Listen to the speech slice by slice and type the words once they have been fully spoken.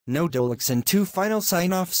noedolekciN 2 final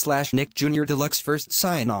sign-off / Nick Jr. Deluxe first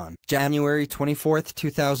sign-on January 24,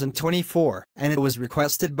 2024, and it was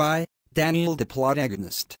requested by Daniel the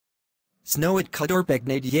Protagonist.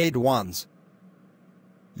 noedolekciN.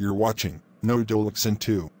 You're watching noedolekciN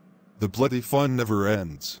 2. The bloody fun never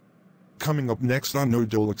ends. Coming up next on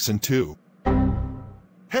noedolekciN 2.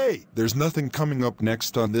 Hey, there's nothing coming up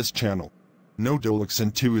next on this channel.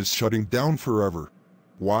 noedolekciN 2 is shutting down forever.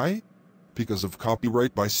 Why? Because of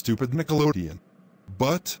copyright by stupid Nickelodeon.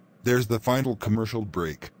 But there's the final commercial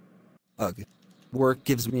break. Ugh. Work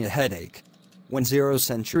gives me a headache. When Zero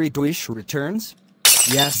Century Dish returns?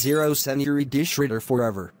 Yes, Zero Century Dish Reader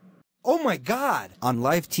forever. Oh my god! On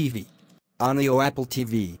live TV. On the Apple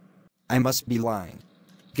TV. I must be lying.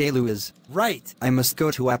 Galu is right. I must go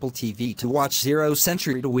to Apple TV to watch Zero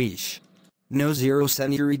Century Dish. No Zero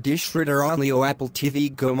Century Dish Reader on the Apple TV.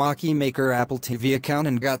 Go Maki Maker Apple TV account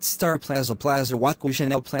and got Star Plaza Watku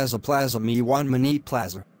Chanel Plaza Me One Mini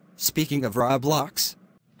Plaza. Speaking of Roblox.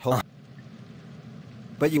 Huh.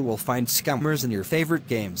 But you will find scammers in your favorite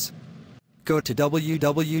games. Go to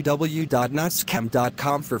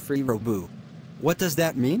www.noedolekciN.com for free Robu. What does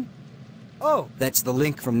that mean? Oh, that's the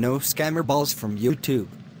link from No Scammer Balls from YouTube.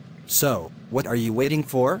 So, what are you waiting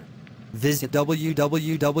for? Visit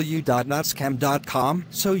www.noedolekciN.com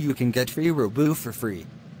so you can get free Robu for free.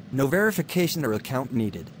 No verification or account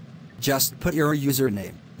needed. Just put your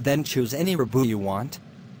username, then choose any Robu you want.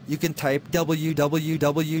 You can type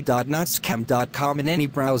www.noedolekciN.com in any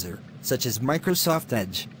browser, such as Microsoft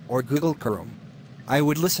Edge or Google Chrome. I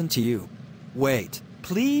would listen to you. Wait,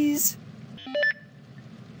 please?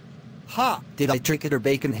 Ha! Did I trick it or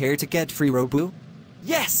bacon hair to get free Robu?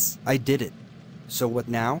 Yes! I did it. So what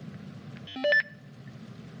now?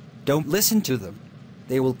 Don't listen to them.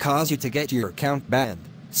 They will cause you to get your account banned.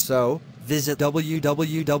 So, visit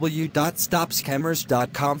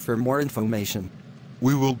www.stopscammers.com for more information.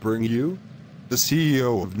 We will bring you the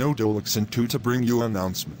CEO of noedolekciN 2 to bring you an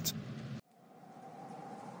announcement.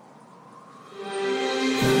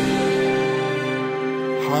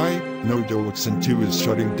 Hi, noedolekciN 2 is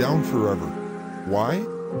shutting down forever. Why?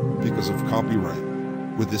 Because of copyright.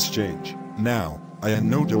 With this change, now, I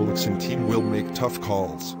and noedolekciN team will make tough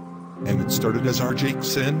calls. And it started as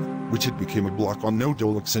noedolekciN, which it became a block on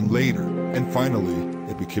noedolekciN later, and finally,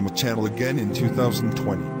 it became a channel again in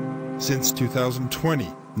 2020. Since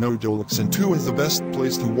 2020, noedolekciN 2 is the best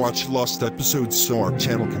place to watch lost episodes so our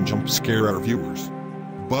channel can jump scare our viewers.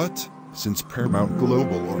 But, since Paramount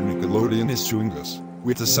Global or Nickelodeon is suing us,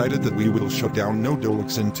 we decided that we will shut down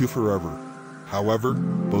noedolekciN 2 forever. However,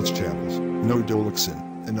 both channels, noedolekciN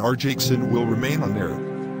and noedolekciN, will remain on air.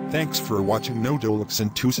 Thanks for watching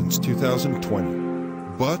noedolekciN 2 since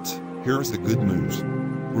 2020. But, here's the good news.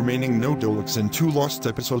 Remaining noedolekciN 2 lost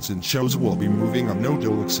episodes and shows will be moving on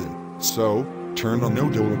noedolekciN. So, turn on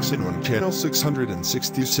noedolekciN on channel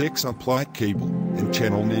 666 on Plot Cable, and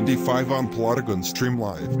channel 95 on Plotagon Stream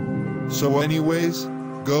Live. So anyways,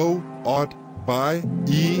 go, odd, by,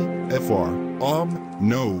 EFR,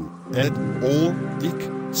 no, ed, ol, ik,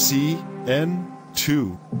 c, n,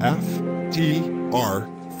 2, f, t, r,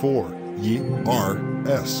 4, y, r,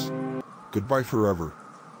 s. Goodbye forever.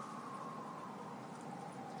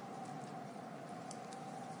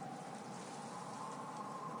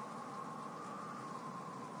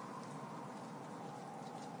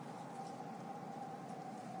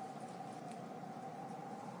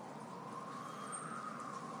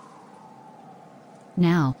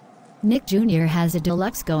 Now, Nick Jr. has a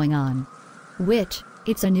deluxe going on. Which,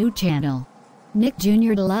 it's a new channel. Nick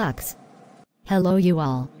Jr. Deluxe. Hello you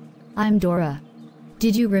all. I'm Dora.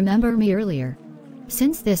 Did you remember me earlier?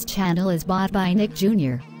 Since this channel is bought by Nick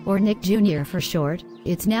Jr., or Nick Jr. for short,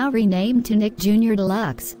 it's now renamed to Nick Jr.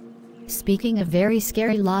 Deluxe. Speaking of very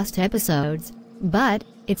scary lost episodes, but,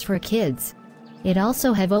 it's for kids. It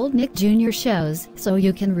also have old Nick Jr. shows so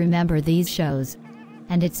you can remember these shows.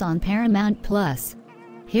 And it's on Paramount Plus.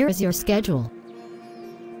 Here is your schedule.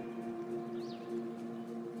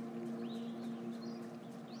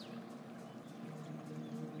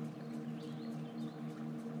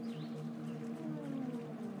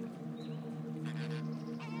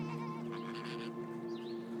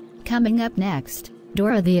 Coming up next,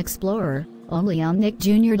 Dora the Explorer, only on Nick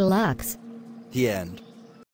Jr. Deluxe. The end.